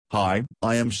Hi,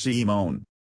 I am Shimon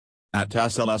at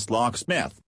SLS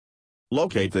Locksmith,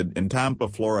 located in Tampa,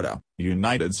 Florida,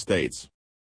 United States.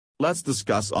 Let's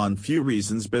discuss on few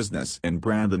reasons business in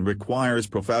Brandon requires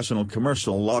professional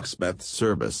commercial locksmith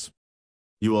service.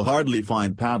 You will hardly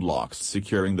find padlocks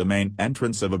securing the main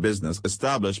entrance of a business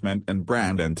establishment in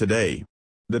Brandon today.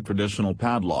 The traditional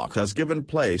padlock has given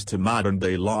place to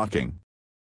modern-day locking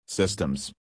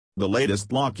systems. The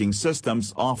latest locking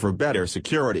systems offer better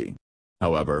security.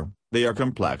 However, they are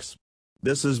complex.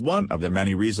 This is one of the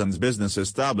many reasons business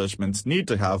establishments need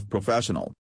to have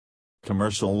professional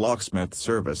commercial locksmith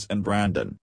service in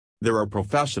Brandon. There are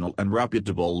professional and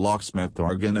reputable locksmith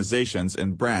organizations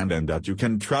in Brandon that you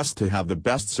can trust to have the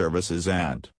best services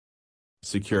and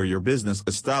secure your business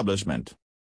establishment.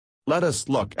 Let us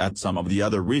look at some of the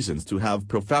other reasons to have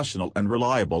professional and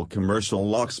reliable commercial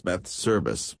locksmith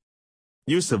service.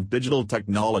 Use of digital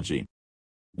technology.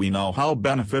 We know how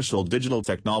beneficial digital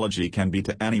technology can be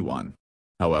to anyone.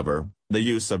 However, the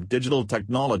use of digital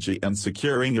technology in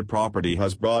securing your property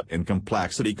has brought in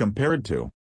complexity compared to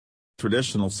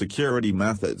traditional security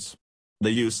methods.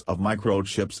 The use of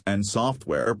microchips and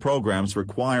software programs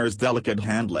requires delicate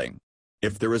handling.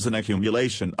 If there is an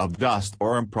accumulation of dust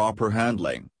or improper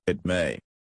handling, it may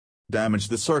damage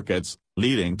the circuits,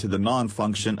 leading to the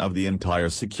non-function of the entire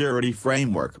security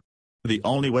framework. The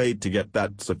only way to get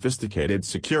that sophisticated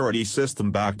security system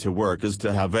back to work is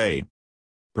to have a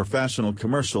professional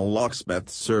commercial locksmith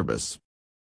service.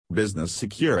 Business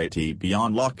security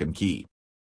beyond lock and key.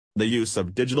 The use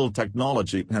of digital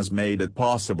technology has made it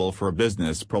possible for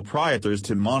business proprietors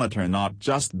to monitor not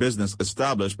just business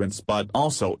establishments but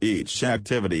also each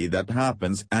activity that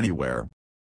happens anywhere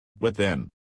within.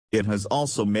 It has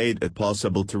also made it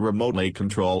possible to remotely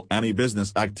control any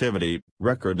business activity,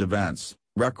 record events,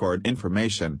 record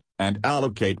information, and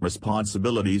allocate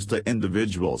responsibilities to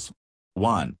individuals.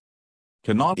 1.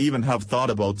 Cannot even have thought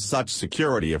about such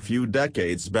security a few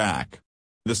decades back.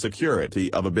 The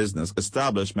security of a business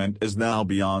establishment is now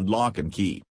beyond lock and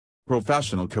key.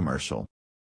 Professional commercial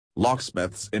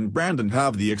locksmiths in Brandon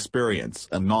have the experience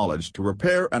and knowledge to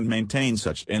repair and maintain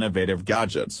such innovative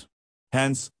gadgets.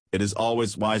 Hence, it is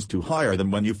always wise to hire them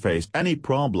when you face any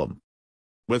problem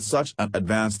with such an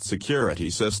advanced security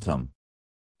system.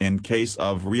 In case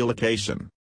of relocation.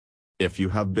 If you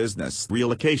have business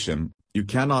relocation, you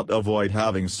cannot avoid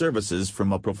having services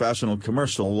from a professional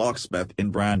commercial locksmith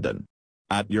in Brandon.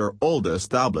 At your old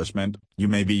establishment, you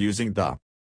may be using the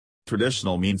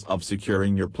traditional means of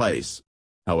securing your place.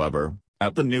 However,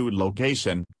 at the new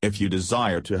location, if you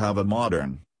desire to have a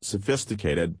modern,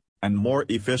 sophisticated, and more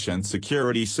efficient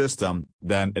security system,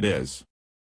 then it is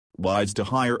wise to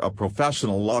hire a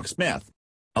professional locksmith.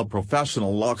 A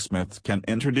professional locksmith can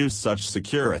introduce such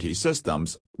security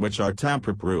systems, which are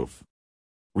tamper-proof.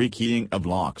 Rekeying of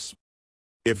locks.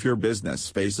 If your business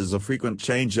faces a frequent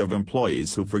change of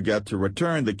employees who forget to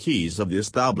return the keys of the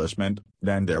establishment,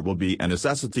 then there will be a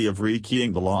necessity of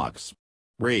rekeying the locks.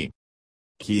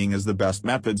 Rekeying is the best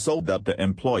method so that the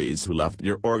employees who left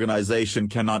your organization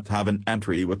cannot have an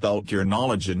entry without your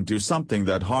knowledge and do something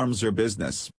that harms your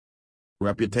business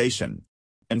reputation.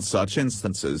 In such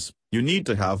instances, you need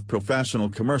to have professional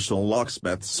commercial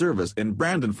locksmith service in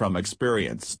Brandon from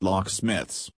experienced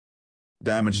locksmiths.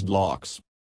 Damaged locks.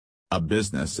 A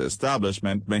business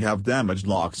establishment may have damaged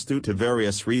locks due to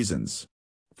various reasons.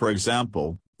 For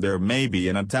example, there may be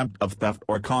an attempt of theft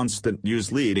or constant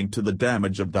use leading to the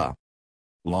damage of the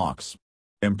locks.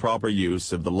 Improper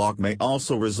use of the lock may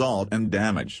also result in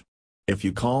damage. If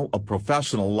you call a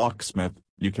professional locksmith,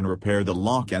 you can repair the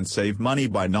lock and save money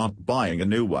by not buying a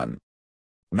new one.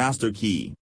 Master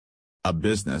key. A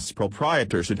business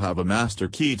proprietor should have a master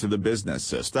key to the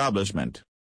business establishment.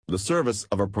 The service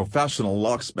of a professional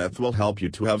locksmith will help you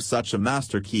to have such a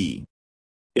master key.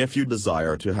 If you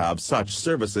desire to have such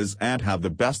services and have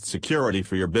the best security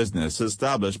for your business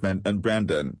establishment in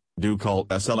Brandon, do call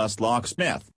SLS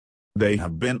Locksmith. They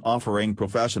have been offering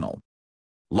professional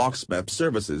locksmith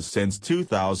services since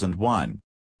 2001.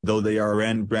 Though they are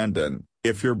in Brandon,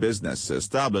 if your business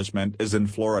establishment is in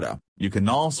Florida, you can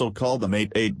also call them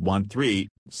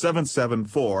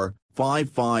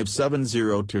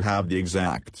 8813-774-5570 to have the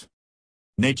exact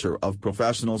nature of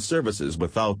professional services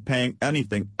without paying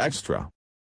anything extra.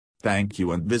 Thank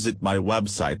you and visit my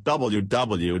website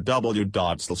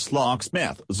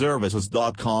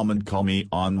www.locksmithservices.com and call me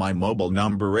on my mobile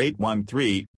number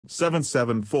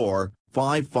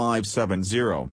 813-774-5570.